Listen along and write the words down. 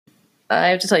I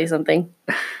have to tell you something.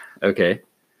 Okay.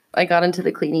 I got into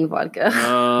the cleaning vodka.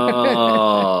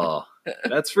 Oh,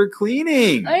 that's for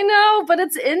cleaning. I know, but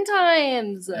it's end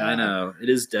times. I know. It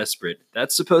is desperate.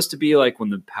 That's supposed to be like when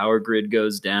the power grid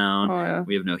goes down. Oh, yeah.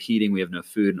 We have no heating. We have no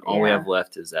food. And all we Yeah. have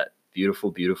left is that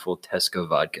beautiful, beautiful Tesco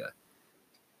vodka.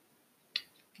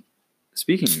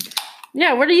 Speaking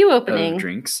Yeah, what are you opening? of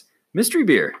drinks, mystery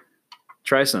beer.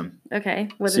 Try some. Okay.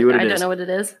 See what it I is. don't know what it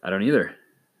is. I don't either.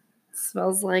 It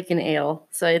smells like an ale,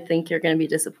 so I think you're going to be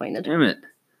disappointed. Damn it. I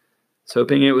was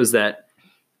hoping it was that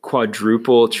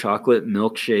quadruple chocolate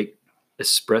milkshake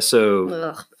espresso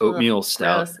Ugh, oatmeal ugh,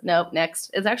 stout. gross. Nope,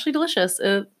 next. It's actually delicious.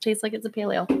 It tastes like it's a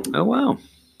pale ale. Oh, wow.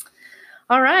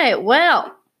 All right,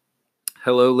 well.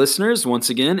 Hello, listeners. Once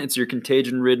again, it's your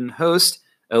contagion-ridden host,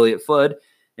 Elliot Flood.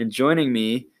 And joining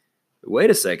me, wait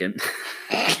a second.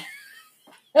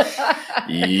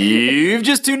 You've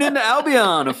just tuned into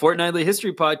Albion, a fortnightly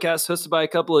history podcast hosted by a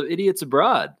couple of idiots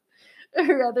abroad.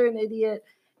 Rather an idiot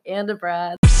and a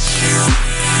brat.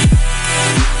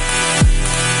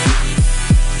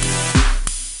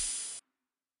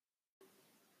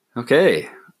 Okay,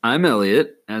 I'm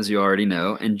Elliot, as you already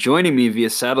know, and joining me via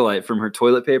satellite from her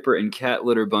toilet paper and cat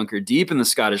litter bunker deep in the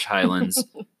Scottish Highlands,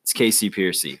 it's Casey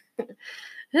Piercy.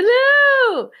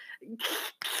 Hello!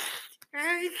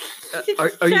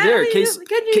 Are you there, Casey?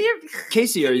 Can you hear me?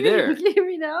 Casey, are you there? Can you hear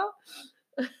me now?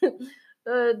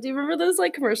 Do you remember those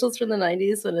like commercials from the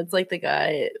 90s when it's like the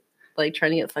guy like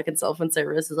trying to get fucking cell phone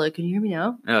service is like, can you hear me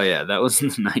now? Oh yeah, that was in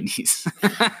the 90s.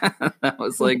 That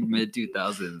was like mid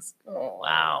 2000s.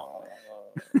 Wow.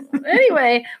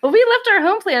 Anyway, well, we left our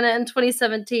home planet in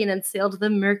 2017 and sailed the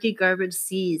murky garbage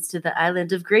seas to the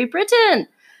island of Great Britain,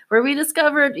 where we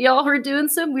discovered y'all were doing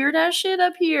some weird ass shit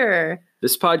up here.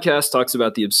 This podcast talks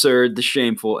about the absurd, the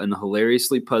shameful, and the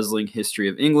hilariously puzzling history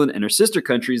of England and her sister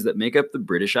countries that make up the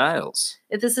British Isles.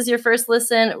 If this is your first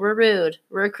listen, we're rude,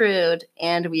 we're crude,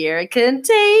 and we're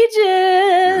contagious.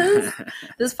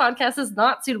 This podcast is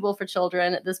not suitable for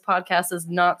children. This podcast is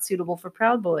not suitable for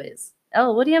proud boys.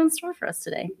 Elle, what do you have in store for us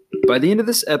today? By the end of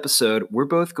this episode, we're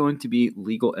both going to be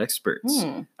legal experts.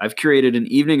 I've curated an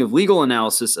evening of legal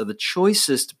analysis of the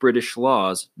choicest British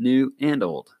laws, new and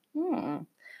old.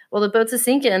 Well, the boat's a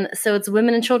sinking, so it's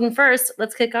women and children first.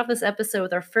 Let's kick off this episode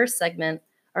with our first segment,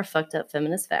 our fucked up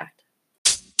feminist fact.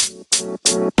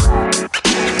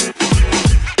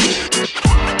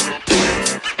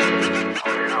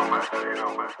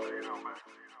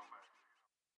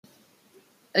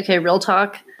 Okay, real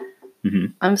talk.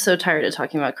 I'm so tired of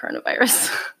talking about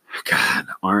coronavirus. God,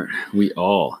 aren't we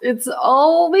all? It's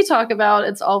all we talk about.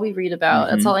 It's all we read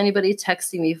about. It's all anybody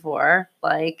texting me for.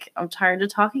 Like, I'm tired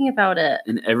of talking about it.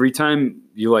 And every time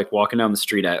you like walking down the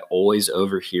street, I always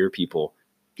overhear people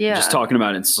just talking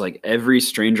about it. It's like every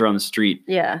stranger on the street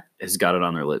has got it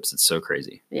on their lips. It's so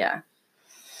crazy. Yeah.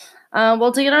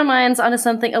 Well, to get our minds onto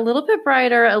something a little bit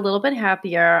brighter, a little bit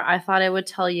happier, I thought I would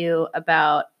tell you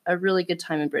about a really good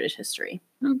time in British history.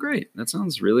 Oh, great. That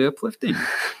sounds really uplifting.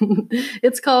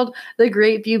 It's called the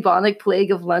Great Bubonic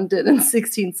Plague of London in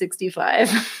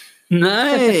 1665.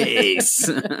 Nice.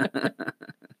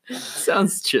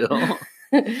 Sounds chill.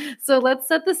 So let's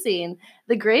set the scene.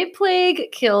 The Great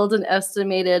Plague killed an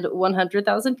estimated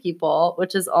 100,000 people,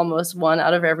 which is almost 1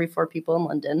 out of every 4 people in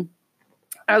London.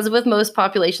 As with most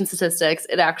population statistics,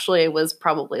 it actually was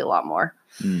probably a lot more.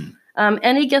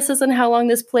 Any guesses on how long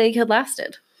this plague had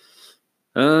lasted?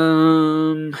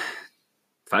 5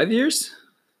 years?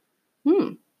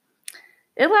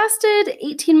 It lasted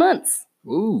 18 months.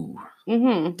 Ooh.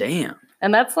 Damn.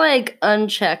 And that's like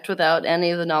unchecked without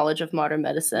any of the knowledge of modern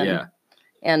medicine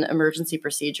and emergency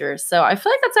procedures. So I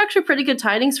feel like that's actually pretty good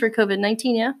tidings for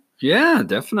COVID-19, yeah? Yeah,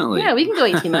 definitely. Yeah, we can go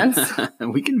 18 months.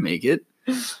 We can make it.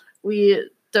 We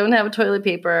don't have toilet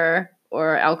paper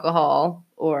or alcohol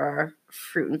or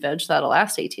fruit and veg that'll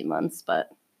last 18 months, but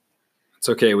it's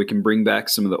okay. We can bring back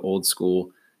some of the old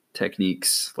school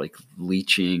techniques like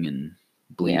leeching and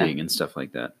bleeding and stuff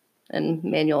like that. And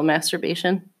manual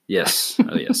masturbation. Yes.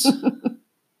 Oh, yes.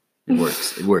 It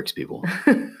works. It works, people.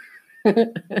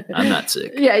 I'm not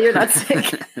sick. Yeah, you're not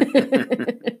sick.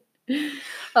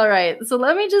 All right. So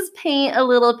let me just paint a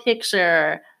little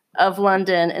picture of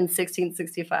London in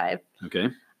 1665. Okay.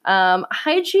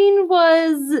 Hygiene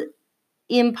was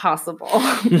impossible.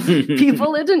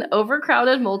 People lived in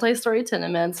overcrowded multi-story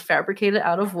tenements fabricated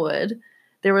out of wood.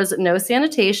 There was no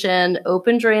sanitation.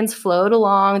 Open drains flowed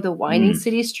along the winding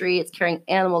city streets, carrying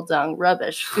animal dung,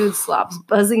 rubbish, food slops,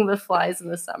 buzzing with flies in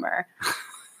the summer.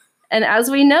 And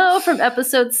as we know from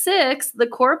episode 6, the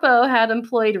Corpo had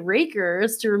employed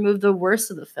rakers to remove the worst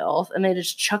of the filth, and they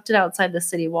just chucked it outside the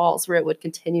city walls where it would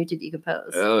continue to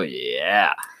decompose. Oh,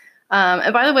 yeah.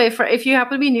 And by the way, if you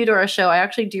happen to be new to our show, I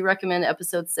actually do recommend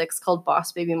episode 6 called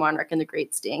Boss Baby Monarch and the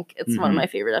Great Stink. It's one of my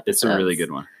favorite episodes. It's a really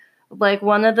good one. Like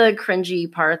one of the cringy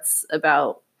parts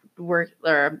about work,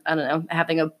 or I don't know,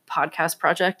 having a podcast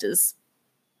project is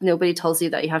nobody tells you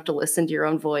that you have to listen to your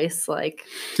own voice, like,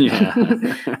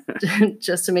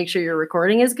 just to make sure your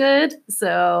recording is good.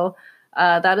 So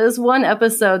that is one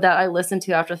episode that I listened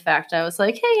to after the fact, and I was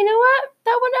like, hey, you know what?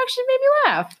 That one actually made me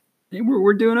laugh. Hey,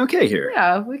 we're doing okay here.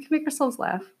 Yeah, we can make ourselves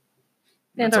laugh.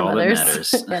 And That's our all mothers.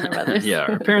 that matters. And our mothers. Yeah,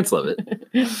 our parents love it.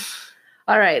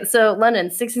 All right, so London,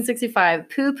 1665,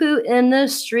 poo-poo in the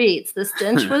streets. The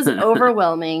stench was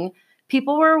overwhelming.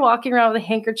 People were walking around with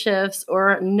handkerchiefs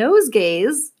or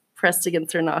nosegays pressed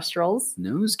against their nostrils.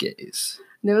 Nosegays.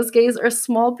 Nosegays are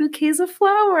small bouquets of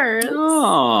flowers.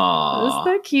 Oh, isn't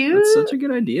that cute? That's such a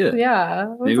good idea.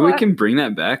 Yeah. Maybe we can bring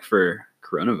that back for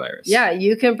coronavirus. Yeah,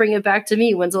 you can bring it back to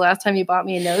me. When's the last time you bought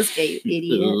me a nosegay, you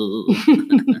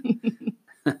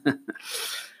idiot?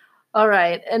 All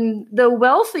right. And the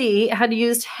wealthy had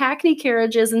used hackney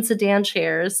carriages and sedan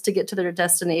chairs to get to their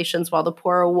destinations while the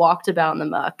poor walked about in the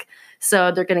muck.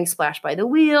 So they're getting splashed by the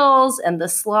wheels, and the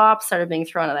slop started being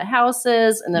thrown at the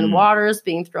houses, and then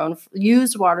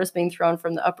used waters being thrown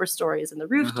from the upper stories and the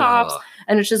rooftops,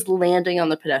 and it's just landing on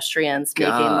the pedestrians,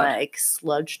 making like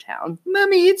Sludge Town.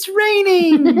 Mommy, it's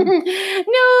raining.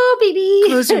 No, baby.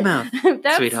 Close your mouth,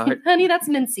 sweetheart. Honey, that's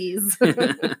Mincy's.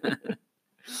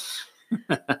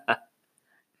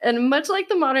 And much like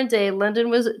the modern day, London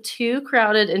was too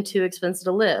crowded and too expensive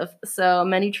to live. So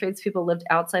many tradespeople lived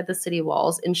outside the city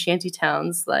walls in shanty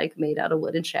towns, like made out of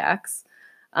wooden shacks.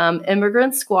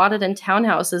 Immigrants squatted in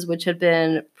townhouses, which had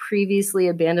been previously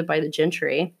abandoned by the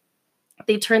gentry.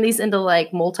 They turned these into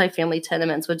like multi-family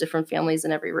tenements with different families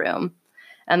in every room.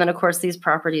 And then, of course, these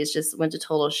properties just went to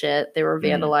total shit. They were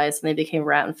vandalized and they became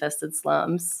rat-infested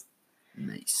slums.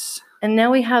 Nice. And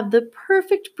now we have the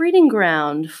perfect breeding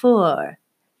ground for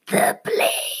the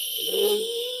plague.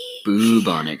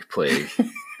 Bubonic plague.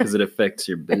 Because it affects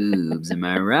your boobs. Am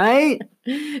I right?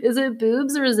 Is it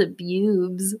boobs or is it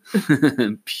bubes?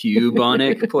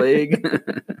 Pubonic plague.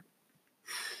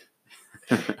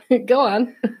 Go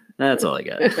on. That's all I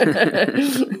got.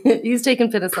 He's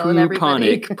taken penicillin,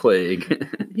 everybody. Pubonic plague.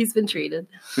 He's been treated.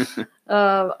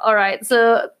 All right.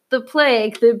 So the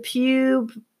plague, the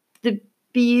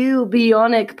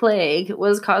bubonic plague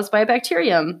was caused by a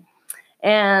bacterium.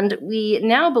 And we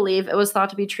now believe it was thought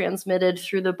to be transmitted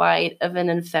through the bite of an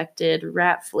infected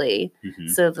rat flea. Mm-hmm.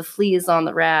 So the flea is on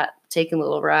the rat, taking a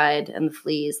little ride, and the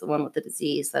flea is the one with the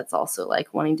disease that's also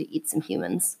like wanting to eat some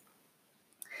humans.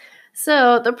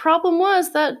 So the problem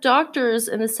was that doctors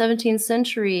in the 17th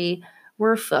century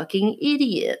were fucking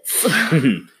idiots.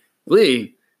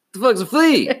 Flea? The fuck's a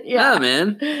flea? Yeah,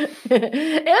 man.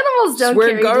 Animals don't Swear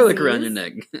carry garlic disease. around your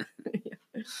neck.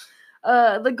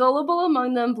 The gullible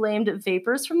among them blamed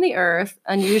vapors from the earth,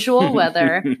 unusual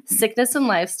weather, sickness in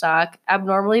livestock,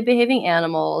 abnormally behaving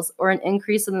animals, or an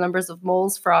increase in the numbers of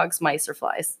moles, frogs, mice, or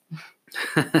flies.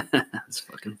 It's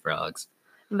fucking frogs.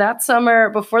 That summer,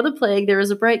 before the plague, there was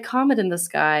a bright comet in the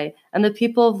sky, and the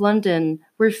people of London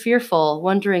were fearful,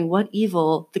 wondering what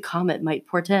evil the comet might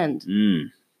portend.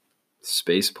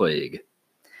 Space plague.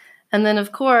 And then,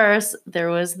 of course, there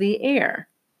was the air.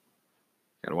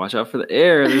 Gotta watch out for the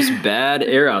air. There's bad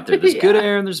air out there. There's good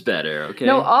air and there's bad air, okay?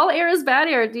 No, all air is bad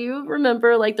air. Do you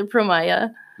remember, like, the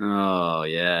Promaya? Oh,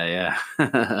 yeah.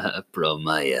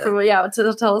 Promaya. Yeah,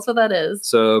 tell us what that is.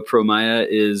 So, Promaya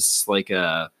is like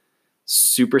a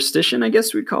superstition, I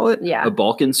guess we'd call it. Yeah. A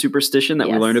Balkan superstition that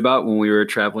we learned about when we were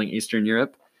traveling Eastern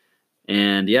Europe.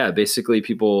 And, yeah, basically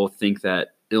people think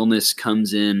that illness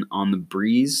comes in on the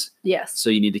breeze. Yes.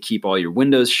 So you need to keep all your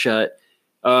windows shut.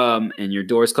 And your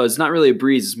doors closed. It's not really a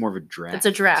breeze, it's more of a draft. It's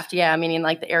a draft, yeah, meaning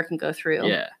like the air can go through.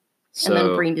 Yeah. So and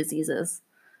then bring diseases.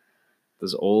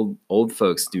 Those old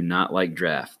folks do not like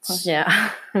drafts.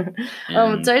 Yeah.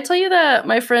 Did I tell you that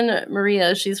my friend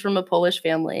Maria, she's from a Polish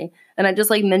family, and I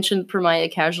just like mentioned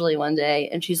Promaya casually one day,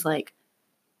 and she's like,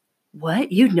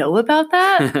 "What? You know about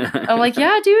that?" I'm like,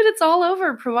 "Yeah, dude, it's all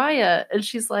over Promaya." And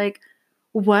she's like,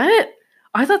 "What?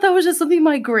 I thought that was just something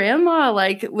my grandma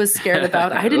like was scared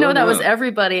about. I didn't know that was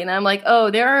everybody." And I'm like, "Oh,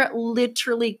 there are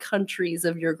literally countries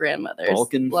of your grandmothers.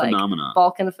 Balkan phenomenon.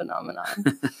 Balkan phenomenon."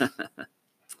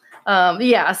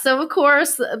 Yeah. So of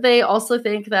course they also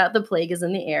think that the plague is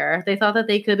in the air. They thought that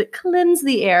they could cleanse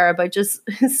the air by just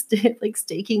like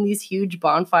staking these huge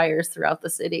bonfires throughout the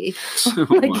city. Oh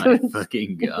my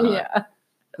fucking God. Yeah.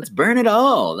 Let's burn it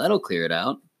all. That'll clear it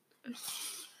out.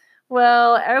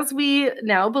 Well, as we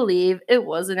now believe, it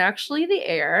wasn't actually the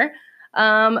air.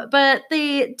 But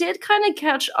they did kind of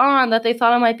catch on that they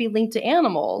thought it might be linked to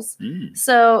animals.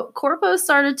 So Corpo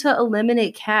started to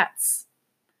eliminate cats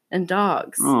and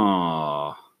dogs,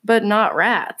 but not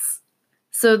rats.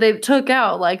 So they took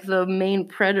out like the main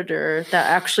predator that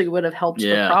actually would have helped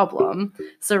the problem.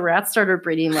 So rats started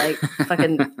breeding like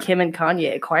fucking Kim and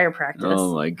Kanye at choir practice.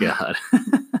 Oh my God.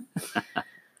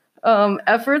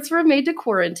 Efforts were made to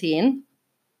quarantine.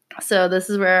 So this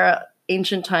is where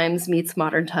ancient times meets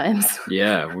modern times.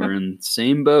 Yeah, we're in the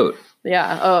same boat.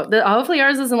 Yeah. Hopefully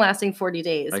ours isn't lasting 40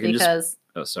 days because...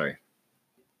 sorry.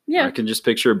 Yeah. I can just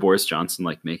picture Boris Johnson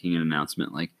like making an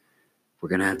announcement like, we're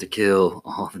going to have to kill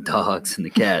all the dogs and the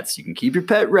cats. You can keep your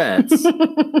pet rats.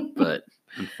 But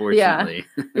unfortunately.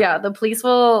 Yeah, the police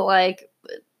will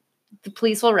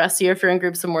arrest you if you're in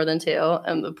groups of more than 2,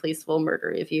 and the police will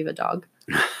murder you if you have a dog.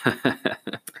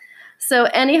 So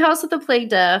any house with a plague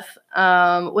death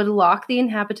would lock the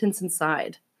inhabitants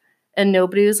inside, and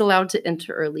nobody was allowed to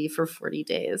enter or leave for 40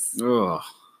 days. Ugh.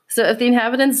 So if the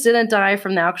inhabitants didn't die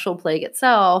from the actual plague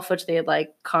itself, which they had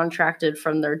like contracted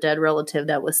from their dead relative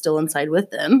that was still inside with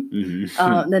them,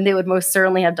 then they would most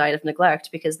certainly have died of neglect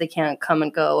because they can't come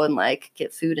and go and like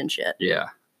get food and shit. Yeah.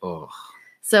 Oh.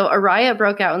 So a riot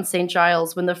broke out in St.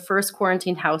 Giles when the first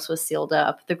quarantine house was sealed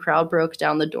up. The crowd broke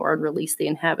down the door and released the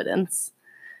inhabitants.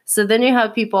 So then you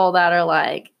have people that are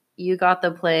like, you got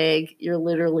the plague, you're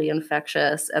literally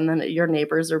infectious, and then your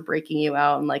neighbors are breaking you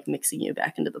out and like mixing you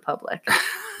back into the public.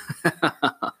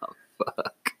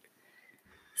 Fuck.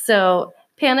 So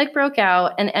panic broke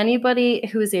out, and anybody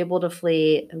who was able to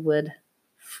flee would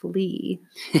flee.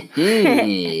 Get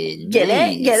it?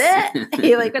 Get it?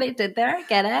 You like what I did there?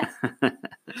 Get it?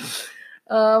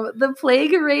 The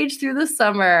plague raged through the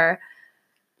summer.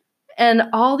 And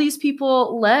all these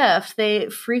people left. They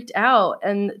freaked out.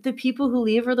 And the people who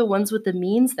leave are the ones with the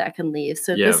means that can leave.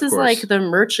 So this is like the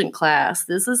merchant class.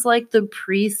 This is like the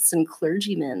priests and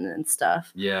clergymen and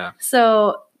stuff. Yeah.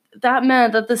 So that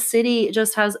meant that the city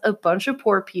just has a bunch of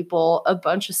poor people, a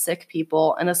bunch of sick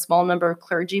people, and a small number of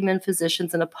clergymen,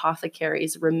 physicians, and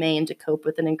apothecaries remain to cope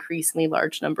with an increasingly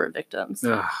large number of victims.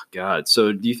 Oh, God.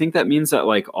 So do you think that means that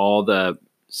like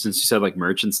since you said like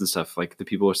merchants and stuff, like the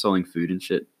people who are selling food and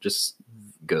shit just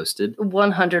ghosted?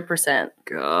 100%.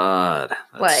 God,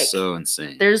 that's like, so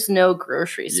insane. There's no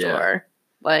grocery store.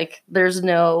 Like there's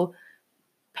no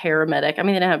paramedic. I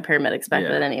mean, they didn't have paramedics back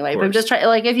then anyway. But I'm just trying,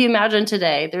 like, if you imagine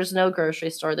today, there's no grocery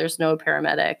store, there's no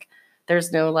paramedic,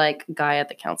 there's no like guy at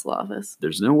the council office.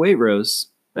 There's no Waitrose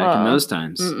back in those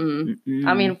times.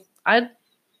 I mean,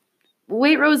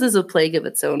 Waitrose is a plague of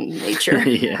its own nature.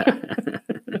 Yeah.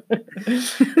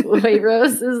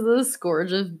 Waitrose is the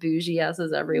scourge of bougie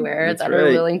asses everywhere that are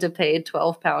willing to pay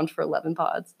 £12 for 11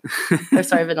 pods.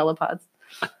 Vanilla pods.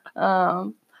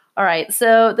 All right,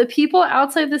 so the people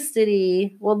outside the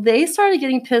city, well, they started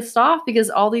getting pissed off because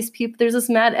all these people, there's this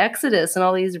mad exodus and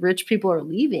all these rich people are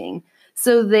leaving.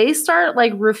 So they start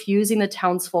like refusing the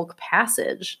townsfolk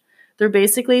passage. They're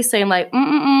basically saying like,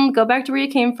 go back to where you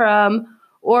came from.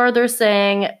 Or they're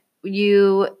saying,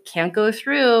 you can't go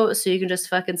through, so you can just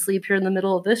fucking sleep here in the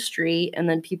middle of this street. And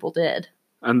then people did.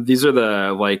 These are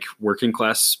the like working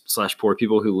class / poor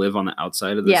people who live on the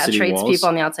outside of the city walls? Yeah, tradespeople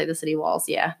on the outside of the city walls,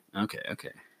 yeah.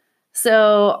 Okay.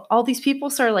 So all these people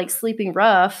started like sleeping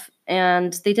rough,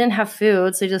 and they didn't have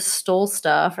food, so they just stole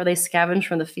stuff or they scavenged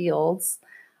from the fields.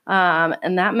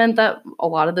 And that meant that a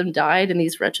lot of them died in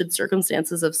these wretched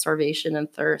circumstances of starvation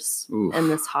and thirst in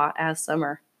this hot-ass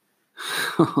summer.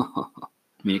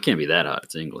 I mean, it can't be that hot.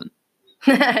 It's England.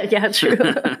 Yeah, true.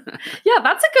 Yeah,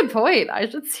 that's a good point. I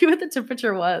should see what the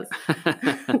temperature was.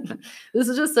 This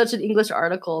is just such an English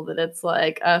article that it's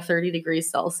like 30 degrees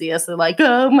Celsius. They're like,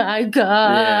 oh my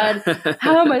God,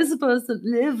 how am I supposed to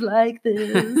live like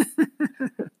this?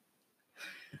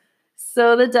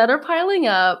 So the dead are piling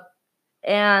up,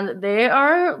 and they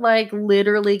are like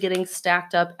literally getting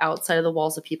stacked up outside of the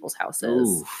walls of people's houses.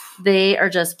 Oof. They are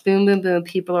just boom, boom, boom.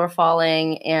 People are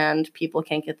falling, and people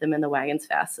can't get them in the wagons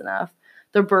fast enough.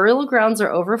 The burial grounds are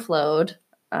overflowed.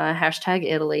 Hashtag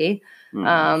Italy.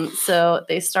 So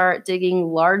they start digging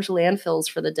large landfills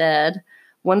for the dead.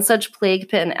 One such plague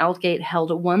pit in Aldgate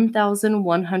held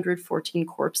 1,114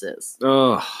 corpses.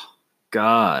 Oh,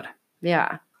 God.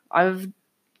 Yeah.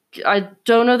 I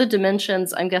don't know the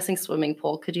dimensions. I'm guessing swimming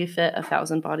pool. Could you fit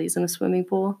 1,000 bodies in a swimming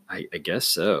pool? I guess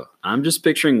so. I'm just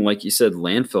picturing, like you said,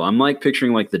 landfill. I'm like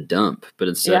picturing like the dump, but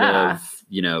instead of,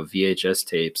 VHS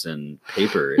tapes and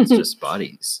paper, it's just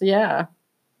bodies. Yeah.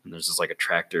 And there's just like a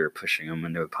tractor pushing them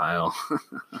into a pile.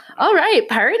 All right,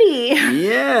 party.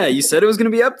 Yeah, you said it was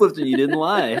going to be uplifting. You didn't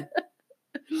lie.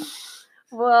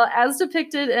 Well, as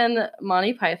depicted in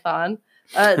Monty Python,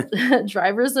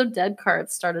 Drivers of dead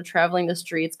carts started traveling the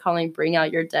streets calling "Bring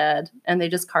out your dead," and they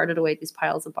just carted away these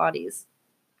piles of bodies.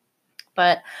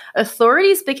 But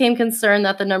authorities became concerned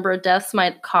that the number of deaths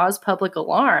might cause public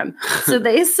alarm. So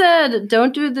they said,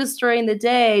 don't do this during the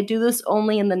day, do this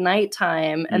only in the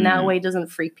nighttime, and that way it doesn't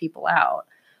freak people out.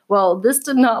 Well, this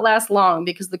did not last long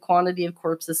because the quantity of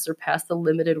corpses surpassed the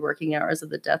limited working hours of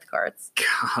the death carts.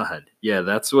 God, yeah,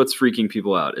 that's what's freaking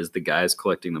people out, is the guys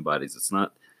collecting the bodies. It's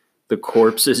not the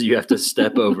corpses you have to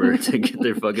step over to get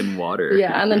their fucking water.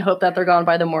 Yeah, and then hope that they're gone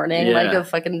by the morning, like a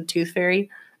fucking tooth fairy.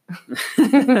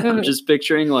 I'm just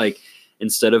picturing, like,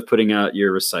 instead of putting out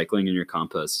your recycling and your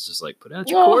compost, it's just like, put out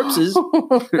your corpses.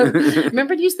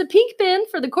 Remember to use the pink bin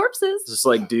for the corpses. It's just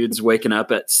like dudes waking up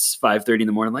at 5:30 in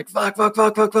the morning, like, fuck,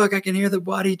 I can hear the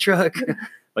body truck.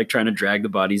 Like trying to drag the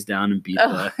bodies down and beat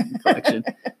the collection.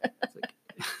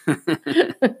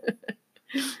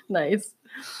 Nice.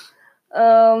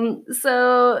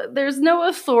 So there's no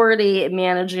authority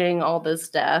managing all this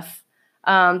death.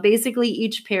 Basically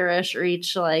each parish or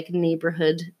each like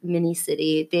neighborhood mini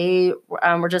city, they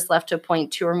were just left to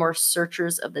appoint 2 or more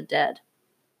searchers of the dead.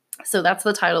 So that's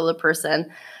the title of the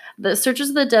person. The searchers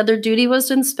of the dead, their duty was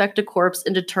to inspect a corpse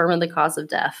and determine the cause of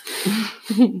death.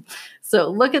 So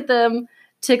look at them,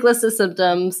 tick list of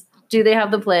symptoms. Do they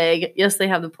have the plague? Yes, they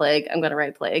have the plague. I'm going to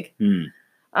write plague.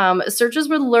 Searchers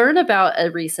would learn about a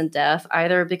recent death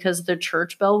either because the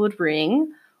church bell would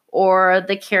ring, or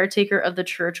the caretaker of the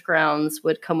church grounds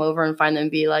would come over and find them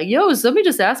and be like, yo, somebody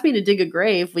just asked me to dig a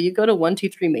grave. Will you go to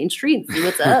 123 Main Street and see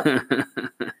what's up?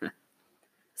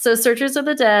 So searchers of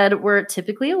the dead were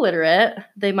typically illiterate.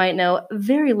 They might know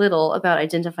very little about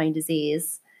identifying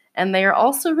disease. And they are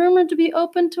also rumored to be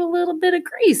open to a little bit of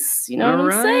grease. You know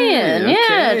what I'm saying? Okay.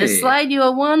 Yeah, just slide you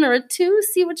a 1 or a 2,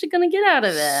 see what you're going to get out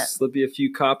of it. Slip you a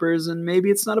few coppers and maybe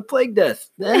it's not a plague death.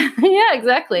 Yeah,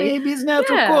 exactly. Maybe it's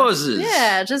natural causes.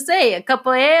 Yeah, just say a cup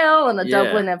of ale and a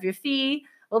doubling of your fee.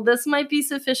 Well, this might be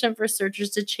sufficient for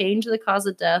searchers to change the cause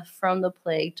of death from the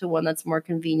plague to one that's more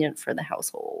convenient for the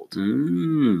household.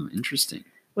 Interesting.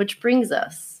 Which brings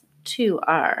us to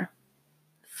our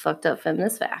fucked up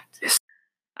feminist fact. Yes.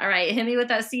 All right, hit me with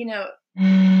that C note.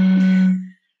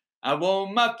 I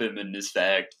want my feminist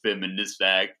fact, feminist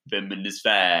fact, feminist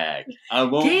fact. I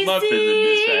want Casey's my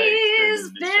feminist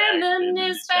fact,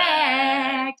 feminist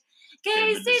fact.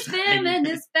 Casey's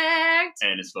feminist fact.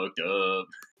 And it's fucked up.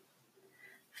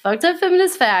 Fucked up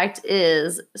feminist fact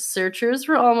is searchers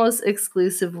were almost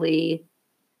exclusively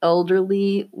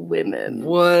elderly women.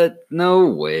 What? No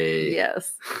way.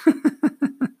 Yes.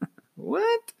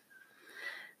 What?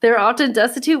 They're often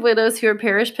destitute widows who are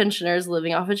parish pensioners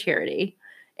living off of charity,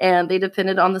 and they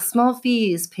depended on the small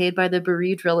fees paid by the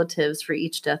bereaved relatives for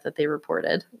each death that they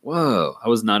reported. Whoa, I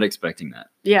was not expecting that.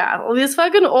 Yeah, well, these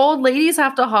fucking old ladies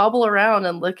have to hobble around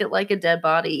and look at like a dead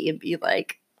body and be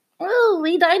like, oh,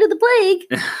 he died of the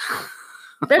plague.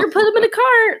 Better put him in a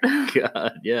cart.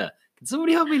 God, yeah. Can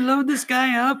somebody help me load this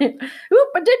guy up? Oop,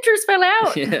 my dentures fell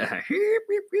out. Yeah.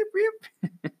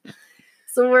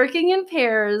 So working in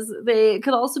pairs, they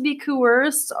could also be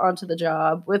coerced onto the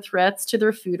job with threats to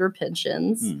their food or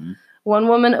pensions. Mm-hmm. One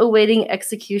woman awaiting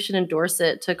execution in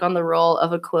Dorset took on the role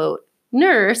of a, quote,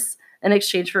 nurse in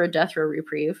exchange for a death row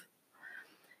reprieve.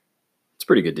 It's a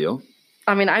pretty good deal.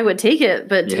 I mean, I would take it,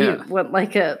 but do Yeah. you want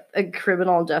like a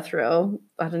criminal death row,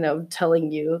 I don't know,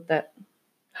 telling you that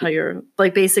how you're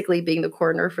like basically being the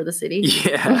coroner for the city?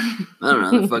 Yeah. I don't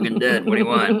know. They're fucking dead. What do you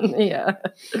want? Yeah.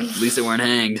 At least they weren't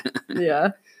hanged.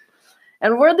 Yeah.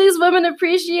 And were these women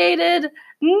appreciated?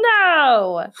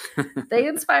 No. They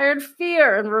inspired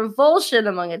fear and revulsion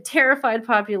among a terrified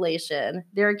population.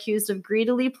 They're accused of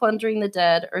greedily plundering the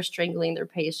dead or strangling their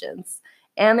patients.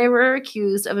 And they were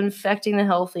accused of infecting the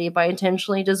healthy by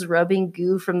intentionally just rubbing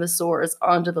goo from the sores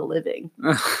onto the living.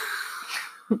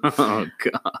 Oh,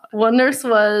 God. One nurse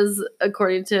was,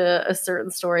 according to a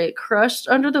certain story, crushed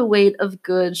under the weight of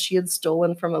goods she had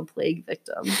stolen from a plague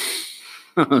victim.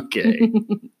 Okay.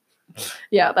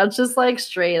 Yeah, that's just like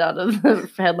straight out of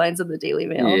the headlines of the Daily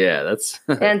Mail. Yeah, that's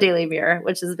And Daily Mirror,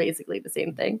 which is basically the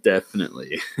same thing.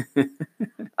 definitely.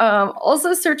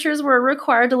 Also, searchers were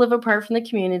required to live apart from the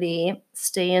community,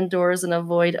 stay indoors, and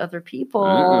avoid other people.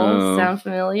 Uh-oh. Sound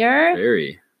familiar?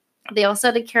 Very. They also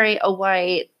had to carry a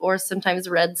white or sometimes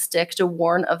red stick to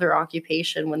warn of their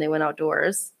occupation when they went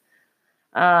outdoors.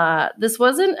 This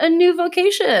wasn't a new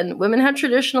vocation. Women had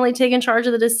traditionally taken charge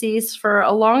of the deceased for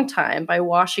a long time by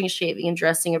washing, shaving, and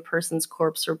dressing a person's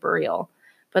corpse for burial.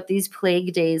 But these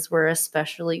plague days were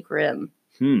especially grim.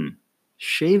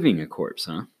 Shaving a corpse,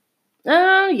 huh?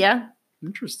 Oh, yeah.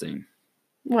 Interesting.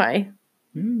 Why?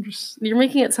 You're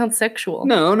making it sound sexual.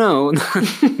 No,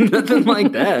 nothing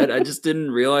like that. I just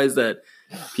didn't realize that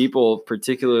people,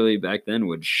 particularly back then,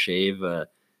 would shave a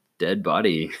dead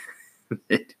body.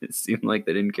 It seemed like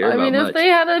they didn't care about much. If they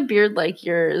had a beard like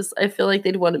yours, I feel like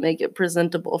they'd want to make it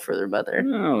presentable for their mother.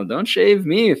 No, don't shave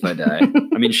me if I die.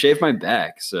 Shave my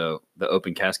back so the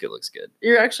open casket looks good.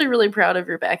 You're actually really proud of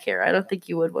your back hair. I don't think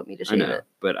you would want me to shave it.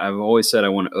 But I've always said I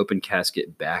want an open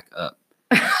casket back up.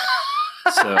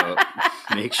 So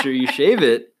make sure you shave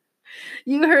it.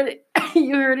 You heard it.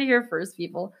 You heard it here first,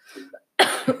 people.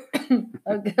 Okay,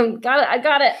 I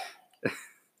got it.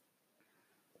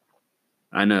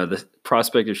 I know the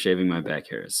prospect of shaving my back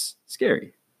hair is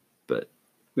scary, but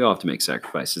we all have to make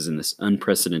sacrifices in this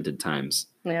unprecedented times.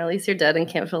 Yeah, at least you're dead and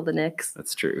can't feel the nicks.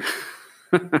 That's true.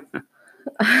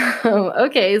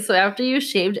 Okay, so after you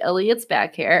shaved Elliot's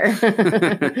back hair,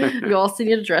 you also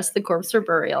need to dress the corpse for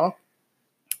burial.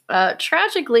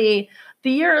 Tragically,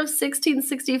 the year of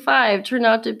 1665 turned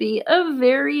out to be a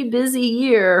very busy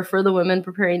year for the women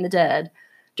preparing the dead.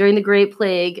 During the Great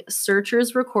Plague,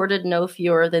 searchers recorded no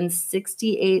fewer than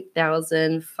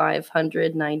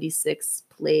 68,596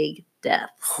 plague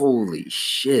deaths. Holy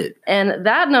shit. And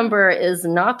that number is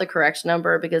not the correct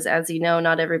number because, as you know,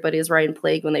 not everybody is writing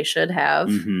plague when they should have.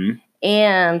 Mm-hmm.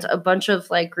 And a bunch of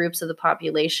groups of the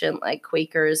population, like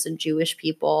Quakers and Jewish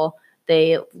people,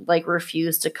 they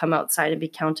refuse to come outside and be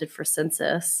counted for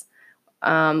census.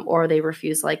 Or they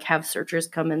refuse have searchers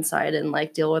come inside and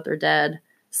deal with their dead.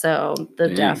 So the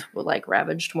death was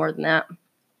ravaged more than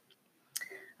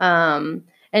that.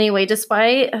 Anyway,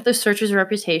 despite the searchers'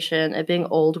 reputation of being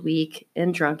old, weak,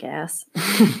 and drunk ass,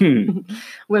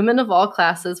 women of all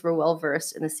classes were well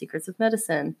versed in the secrets of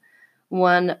medicine.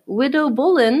 One Widow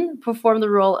Bullen performed the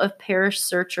role of parish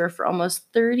searcher for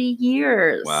almost 30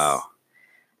 years. Wow.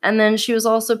 And then she was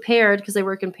also paired, because they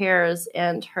work in pairs,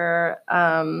 and her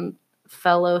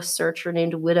fellow searcher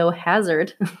named Widow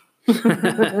Hazard.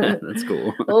 That's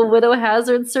cool. Well, Widow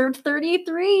Hazard served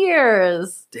 33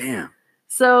 years. Damn.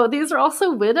 So these are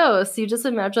also widows. So you just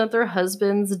imagine that their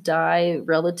husbands die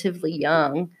relatively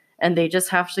young, and they just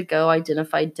have to go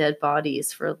identify dead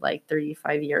bodies for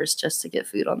 35 years just to get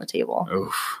food on the table.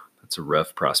 Oof, that's a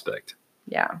rough prospect.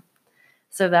 Yeah.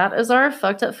 So that is our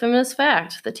fucked up feminist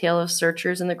fact, the tale of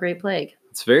searchers in the Great Plague.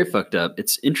 It's very fucked up.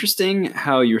 It's interesting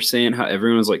how you're saying how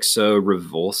everyone was so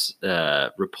repulsed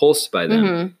by them.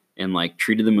 Mm-hmm. And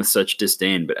treated them with such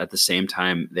disdain, but at the same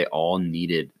time, they all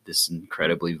needed this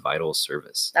incredibly vital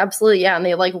service. Absolutely, yeah, and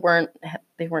they weren't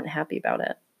happy about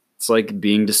it. It's like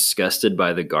being disgusted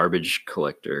by the garbage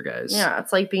collector guys. Yeah,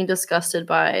 it's like being disgusted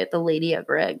by the lady at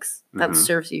Greg's that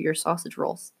serves you your sausage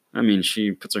rolls.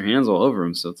 She puts her hands all over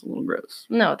them, so it's a little gross.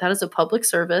 No, that is a public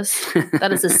service.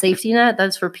 That is a safety net. That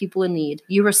is for people in need.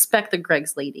 You respect the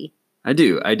Greg's lady. I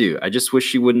do. I just wish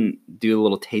she wouldn't do a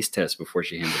little taste test before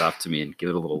she hands it off to me and give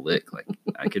it a little lick.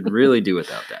 I could really do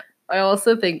without that. I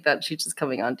also think that she's just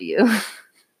coming on to you.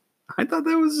 I thought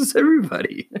that was just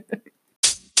everybody.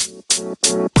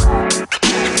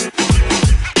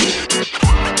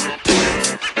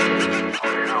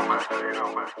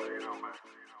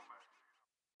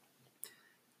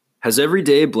 Has every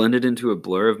day blended into a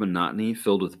blur of monotony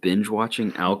filled with binge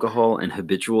watching, alcohol, and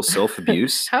habitual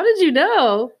self-abuse? How did you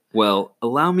know? Well,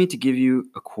 allow me to give you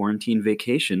a quarantine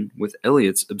vacation with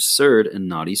Elliot's absurd and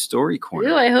naughty story corner.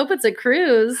 Ooh, I hope it's a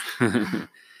cruise.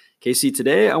 Casey,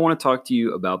 today I want to talk to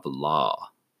you about the law.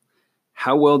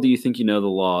 How well do you think you know the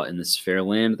law in this fair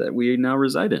land that we now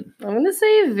reside in? I'm going to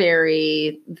say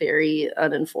very, very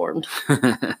uninformed.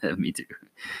 Me too.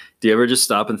 Do you ever just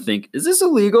stop and think, is this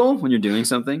illegal when you're doing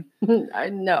something? I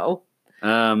know.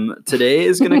 Today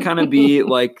is going to kind of be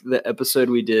like the episode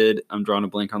we did, I'm drawing a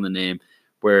blank on the name,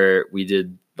 where we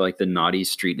did the naughty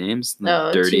street names.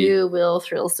 Dirty. Two-wheel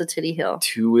thrills to Titty Hill.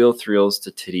 Two-wheel thrills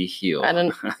to Titty Heel. I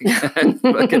don't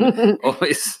fucking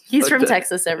always. He's from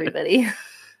Texas, everybody.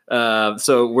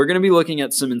 So we're going to be looking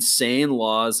at some insane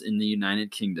laws in the United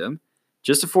Kingdom.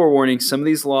 Just a forewarning, some of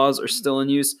these laws are still in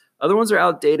use. Other ones are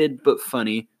outdated but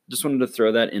funny. Just wanted to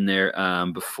throw that in there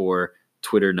before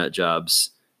Twitter nutjobs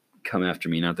come after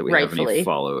me. Not that we have any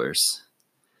followers.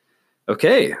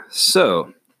 Okay,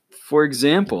 so for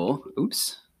example,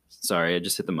 oops, sorry, I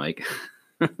just hit the mic.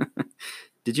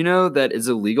 Did you know that it's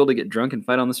illegal to get drunk and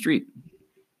fight on the street?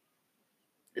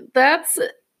 That's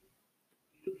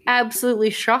absolutely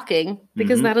shocking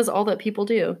because that is all that people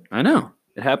do. I know.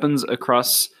 It happens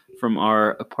across from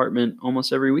our apartment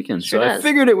almost every weekend. Sure so does. I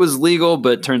figured it was legal,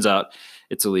 but turns out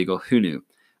it's illegal. Who knew?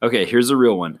 Okay, here's a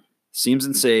real one. Seems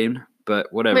insane,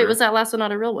 but whatever. Wait, was that last one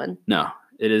not a real one? No,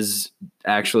 it is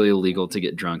actually illegal to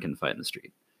get drunk and fight in the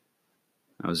street.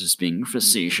 I was just being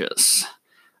facetious.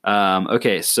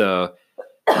 Okay, so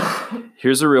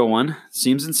here's a real one.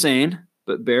 Seems insane,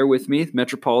 but bear with me.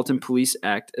 Metropolitan Police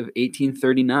Act of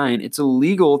 1839. It's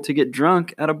illegal to get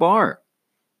drunk at a bar.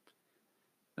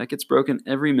 That gets broken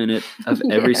every minute of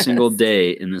every single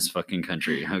day in this fucking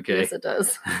country. Okay. Yes, it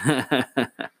does.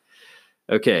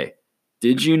 Okay.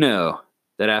 Did you know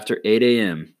that after 8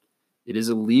 a.m., it is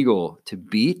illegal to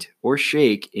beat or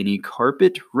shake any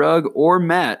carpet, rug, or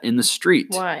mat in the street?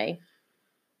 Why?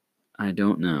 I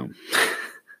don't know.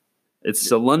 It's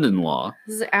a London law.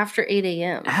 This is after 8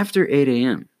 a.m. After 8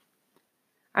 a.m.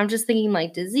 I'm just thinking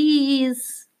like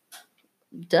disease,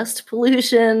 dust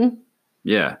pollution.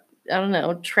 Yeah. I don't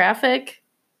know. Traffic.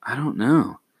 I don't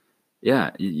know.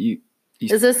 Yeah.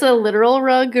 Is this a literal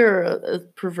rug or a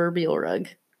proverbial rug?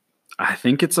 I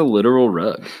think it's a literal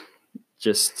rug.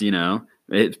 Just,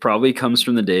 it probably comes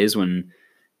from the days when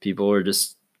people were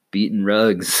just beating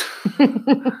rugs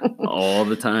all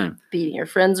the time. Beating your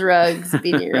friends' rugs,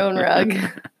 beating your own rug.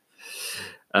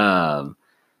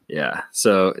 Yeah.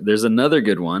 So there's another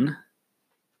good one.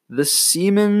 The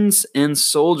Seamen's and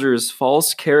Soldiers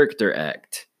False Character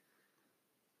Act.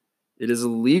 It is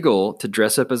illegal to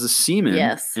dress up as a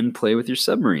seaman and play with your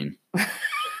submarine.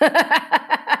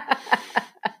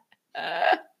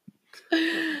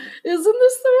 Isn't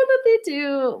this the one that they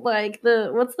do? Like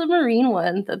what's the Marine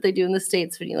one that they do in the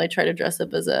States when you like try to dress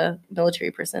up as a military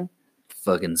person?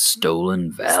 Fucking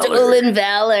Stolen Valor. Stolen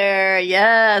Valor.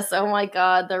 Yes. Oh my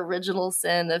God. The original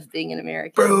sin of being an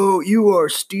American. Bro, you are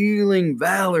stealing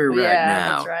valor right now. Yeah,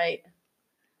 that's right.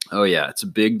 Oh yeah, it's a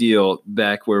big deal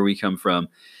back where we come from.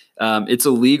 It's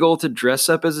illegal to dress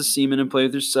up as a seaman and play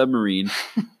with your submarine.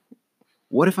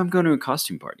 What if I'm going to a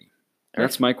costume party?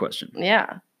 That's my question.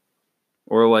 Yeah.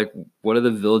 Or like, what do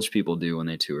the village people do when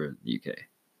they tour the UK?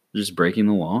 They're just breaking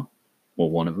the law?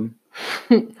 Well, one of them.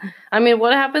 I mean,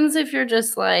 what happens if you're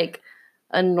just like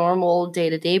a normal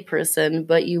day-to-day person,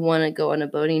 but you want to go on a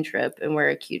boating trip and wear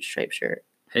a cute striped shirt?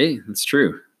 Hey, that's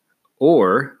true.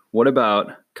 Or what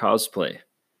about cosplay?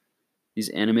 These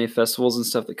anime festivals and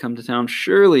stuff that come to town,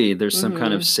 surely there's some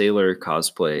kind of sailor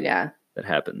cosplay that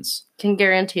happens. Can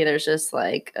guarantee there's just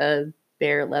like a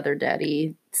bear leather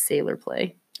daddy sailor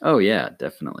play. Oh, yeah,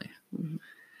 definitely.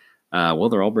 Well,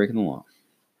 they're all breaking the law.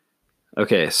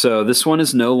 Okay, so this one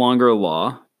is no longer a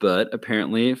law, but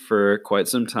apparently for quite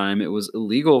some time it was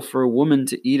illegal for a woman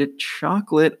to eat a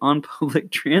chocolate on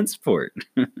public transport.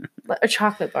 A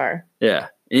chocolate bar? Yeah,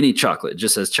 any chocolate,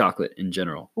 just as chocolate in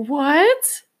general.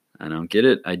 What? I don't get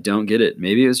it. I don't get it.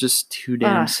 Maybe it was just too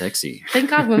damn sexy.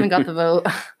 Thank God women got the vote.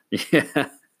 Yeah.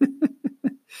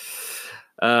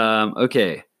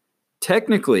 Okay.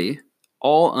 Technically,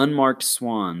 all unmarked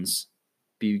swans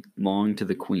belong to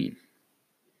the queen.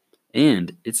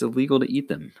 And it's illegal to eat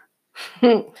them.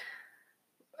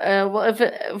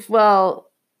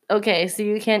 Okay, so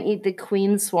you can't eat the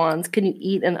queen swans. Can you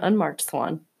eat an unmarked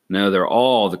swan? No, they're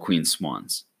all the queen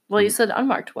swans. Well, you said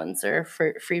unmarked ones are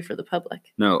free for the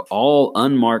public. No, all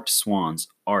unmarked swans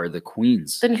are the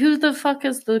queens. Then who the fuck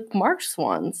is the marked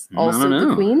swans? Also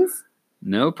the queens?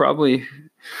 No, probably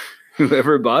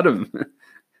whoever bought them.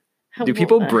 Do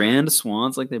people brand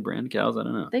swans like they brand cows? I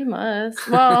don't know. They must.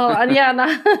 Well, yeah,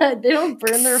 they don't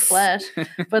burn their flesh,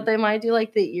 but they might do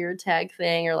like the ear tag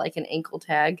thing or like an ankle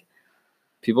tag.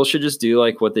 People should just do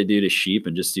like what they do to sheep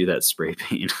and just do that spray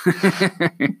paint.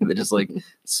 They just like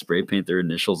spray paint their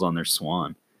initials on their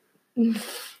swan.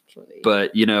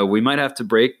 But, we might have to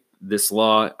break this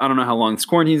law. I don't know how long this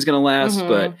quarantine is going to last,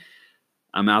 but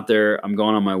I'm out there. I'm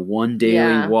going on my one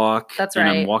daily walk. That's and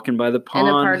right. I'm walking by the pond.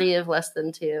 In a party of less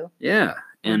than 2. Yeah.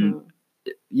 And,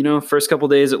 first couple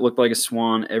days it looked like a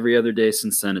swan. Every other day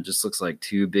since then, it just looks like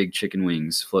 2 big chicken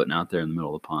wings floating out there in the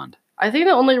middle of the pond. I think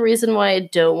the only reason why I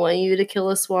don't want you to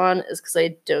kill a swan is because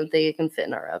I don't think it can fit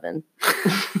in our oven.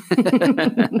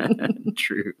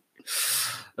 True.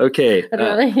 Okay. I'd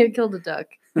rather you killed a duck.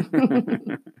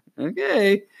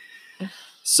 Okay.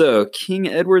 So King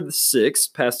Edward VI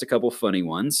passed a couple funny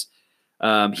ones.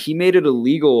 He made it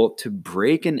illegal to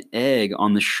break an egg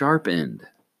on the sharp end.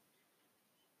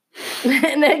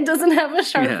 An egg doesn't have a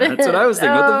sharp end. That's what I was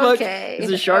thinking. What the fuck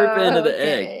is the sharp end of the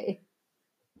egg?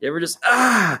 You ever just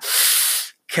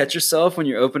catch yourself when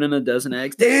you're opening a dozen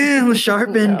eggs? Damn, the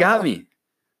sharp end got me.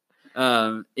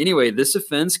 Anyway, this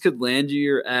offense could land you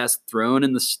your ass thrown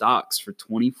in the stocks for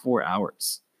 24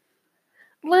 hours.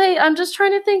 Like, I'm just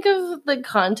trying to think of the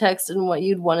context and what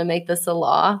you'd want to make this a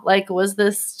law. Like, was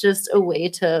this just a way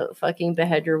to fucking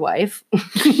behead your wife?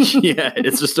 Yeah,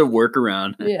 it's just a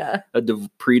workaround. Yeah. A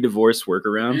pre-divorce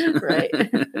workaround. Right.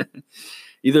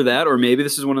 Either that or maybe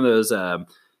this is one of those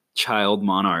child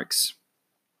monarchs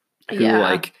who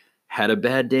had a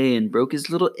bad day and broke his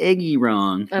little eggy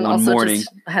wrong And one also morning. just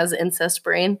has incest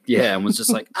brain. Yeah, and was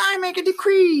just like, I make a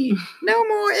decree. No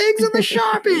more eggs on the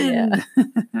sharp end.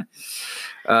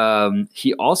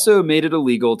 He also made it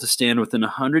illegal to stand within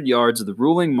 100 yards of the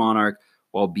ruling monarch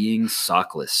while being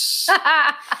sockless.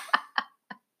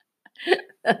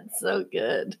 That's so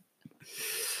good.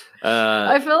 Uh,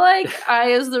 I feel like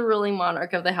I, as the ruling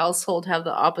monarch of the household, have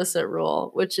the opposite rule,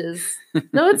 which is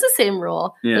no, it's the same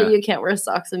rule Yeah. that you can't wear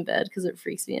socks in bed because it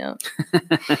freaks me out.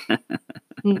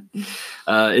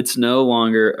 It's no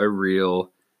longer a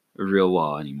real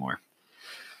law anymore.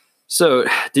 So,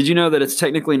 did you know that it's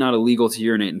technically not illegal to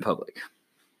urinate in public?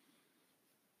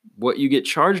 What you get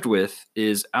charged with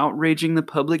is outraging the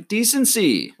public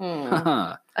decency.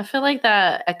 I feel like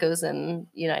that echoes in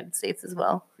the United States as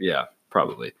well. Yeah,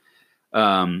 probably.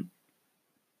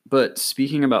 But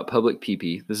speaking about public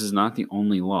pee-pee, this is not the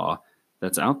only law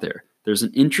that's out there. There's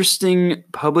an interesting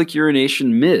public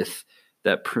urination myth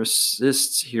that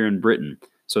persists here in Britain.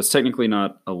 So it's technically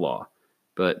not a law,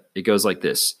 but it goes like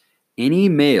this. Any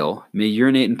male may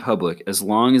urinate in public as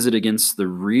long as it against the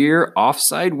rear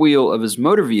offside wheel of his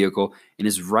motor vehicle and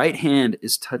his right hand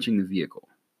is touching the vehicle.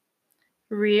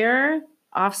 Rear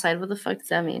offside, what the fuck does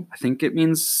that mean? I think it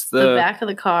means The back of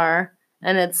the car,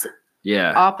 and it's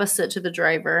yeah. opposite to the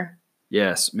driver.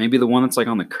 Yes, maybe the one that's like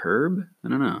on the curb. I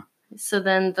don't know. So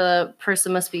then the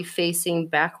person must be facing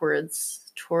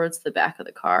backwards towards the back of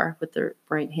the car with their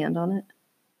right hand on it.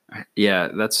 Yeah,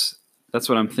 that's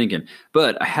what I'm thinking.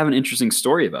 But I have an interesting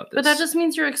story about this. But that just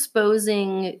means you're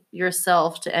exposing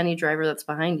yourself to any driver that's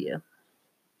behind you.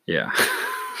 Yeah.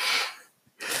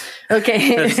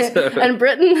 Okay. And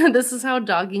Britain, this is how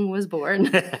dogging was born.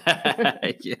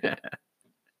 Yeah.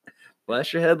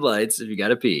 Flash your headlights if you got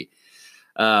to pee.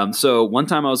 So one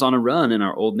time I was on a run in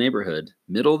our old neighborhood,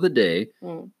 middle of the day.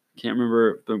 Can't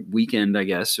remember, the weekend, I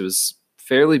guess. It was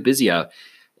fairly busy out.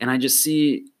 And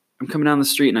I'm coming down the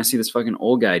street and I see this fucking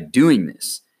old guy doing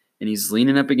this. And he's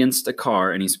leaning up against a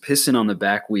car and he's pissing on the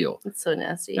back wheel. It's so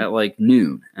nasty. At like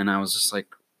noon. And I was just like,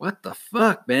 what the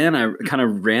fuck, man? I kind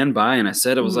of ran by and I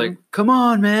said, I was like, come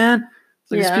on, man.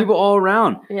 It's like there's people all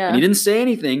around. Yeah. And he didn't say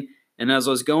anything. And as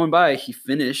I was going by, he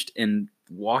finished and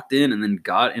walked in and then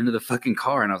got into the fucking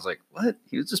car. And I was like, what?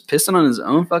 He was just pissing on his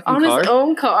own fucking car? On his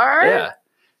own car? Yeah.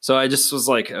 So I just was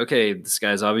like, okay, this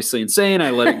guy's obviously insane.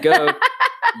 I let it go.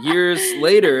 Years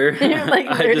later, Like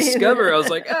I discover, I was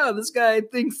like, oh, this guy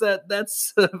thinks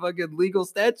that's a fucking legal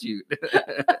statute. So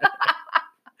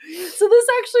this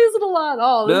actually isn't a law at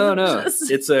all. No.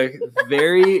 It's a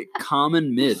very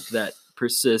common myth that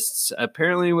persists,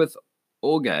 apparently, with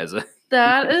old guys.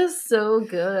 That is so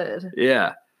good.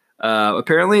 Yeah.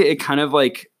 Apparently, it kind of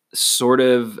like sort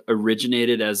of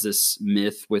originated as this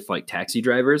myth with like taxi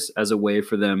drivers as a way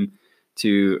for them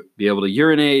to be able to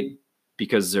urinate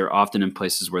because they're often in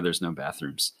places where there's no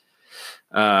bathrooms.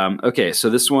 Okay, so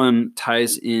this one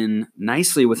ties in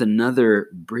nicely with another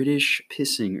British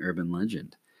pissing urban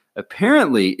legend.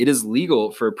 Apparently, it is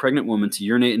legal for a pregnant woman to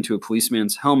urinate into a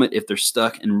policeman's helmet if they're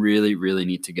stuck and really, really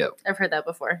need to go. I've heard that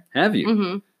before. Have you?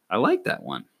 Mm-hmm. I like that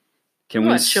one.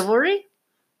 Chivalry?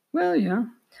 Well, yeah.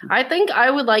 I think I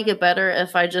would like it better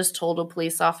if I just told a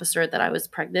police officer that I was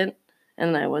pregnant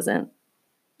and I wasn't.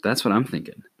 That's what I'm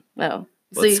thinking. Oh.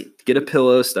 Let's get a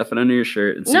pillow, stuff it under your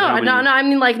shirt, and see no. I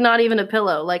mean, like, not even a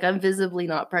pillow. Like, I'm visibly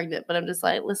not pregnant, but I'm just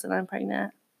like, listen, I'm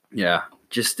pregnant. Yeah,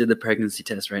 just did the pregnancy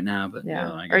test right now, but yeah.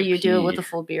 No, I or you pee. do it with a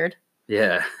full beard.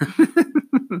 Yeah.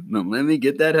 No, let me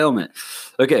get that helmet.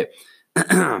 Okay.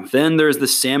 Then there's the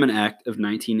Salmon Act of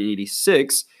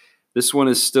 1986. This one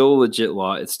is still a legit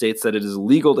law. It states that it is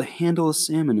illegal to handle a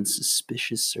salmon in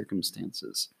suspicious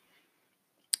circumstances.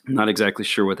 I'm not exactly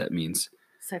sure what that means.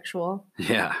 Sexual.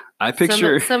 Yeah. I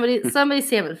picture somebody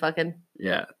salmon fucking.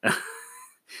 Yeah.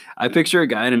 I picture a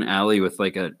guy in an alley with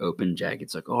like an open jacket.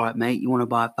 It's like, all right, mate, you want to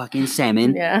buy a fucking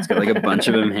salmon? Yeah. It's got like a bunch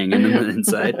of them hanging on the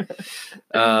inside.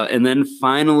 And then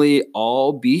finally,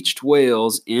 all beached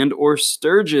whales and or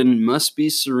sturgeon must be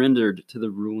surrendered to the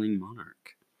ruling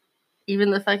monarch.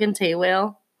 Even the fucking tay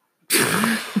whale?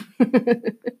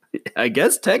 I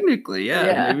guess technically,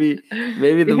 yeah.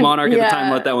 Maybe the monarch at the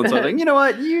time let that one. So I think, you know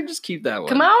what? You just keep that one.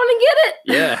 Come on and get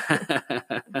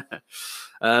it.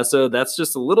 Yeah. So that's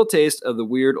just a little taste of the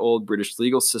weird old British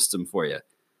legal system for you.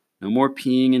 No more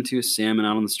peeing into a salmon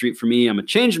out on the street for me. I'm a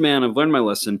changed man. I've learned my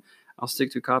lesson. I'll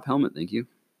stick to a cop helmet. Thank you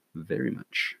very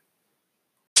much.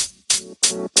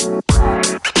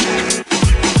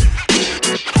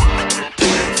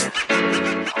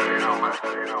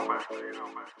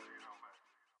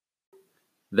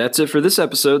 That's it for this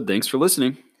episode. Thanks for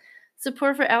listening.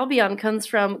 Support for Albion comes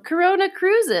from Corona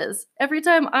Cruises. Every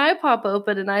time I pop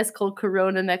open an ice cold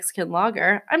Corona Mexican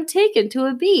lager, I'm taken to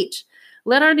a beach.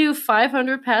 Let our new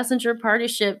 500 passenger party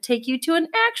ship take you to an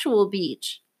actual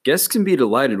beach. Guests can be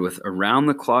delighted with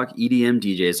around-the-clock EDM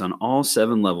DJs on all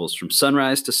 7 levels from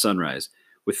sunrise to sunrise.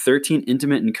 With 13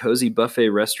 intimate and cozy buffet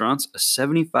restaurants, a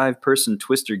 75-person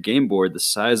Twister game board the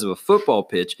size of a football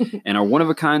pitch, and our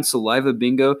one-of-a-kind saliva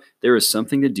bingo, there is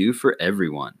something to do for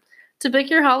everyone. To book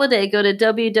your holiday, go to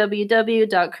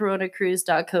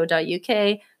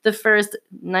www.coronacruise.co.uk. The first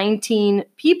 19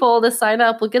 people to sign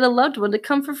up will get a loved one to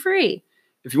come for free.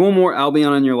 If you want more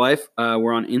Albion in your life,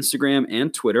 we're on Instagram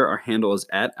and Twitter. Our handle is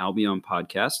 @Albion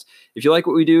Podcast. If you like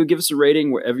what we do, give us a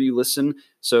rating wherever you listen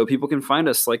so people can find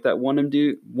us, like that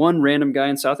one random guy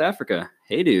in South Africa.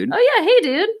 Hey, dude. Oh, yeah. Hey,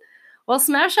 dude. Well,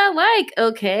 smash that like,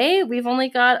 okay? We've only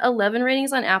got 11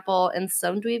 ratings on Apple, and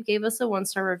some dweeb gave us a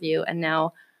 1-star review, and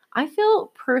now I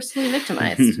feel personally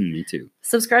victimized. Me too.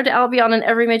 Subscribe to Albion on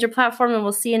every major platform, and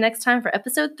we'll see you next time for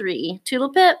episode 3.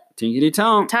 Toodle pip. Tinkity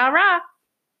tonk. Ta-ra.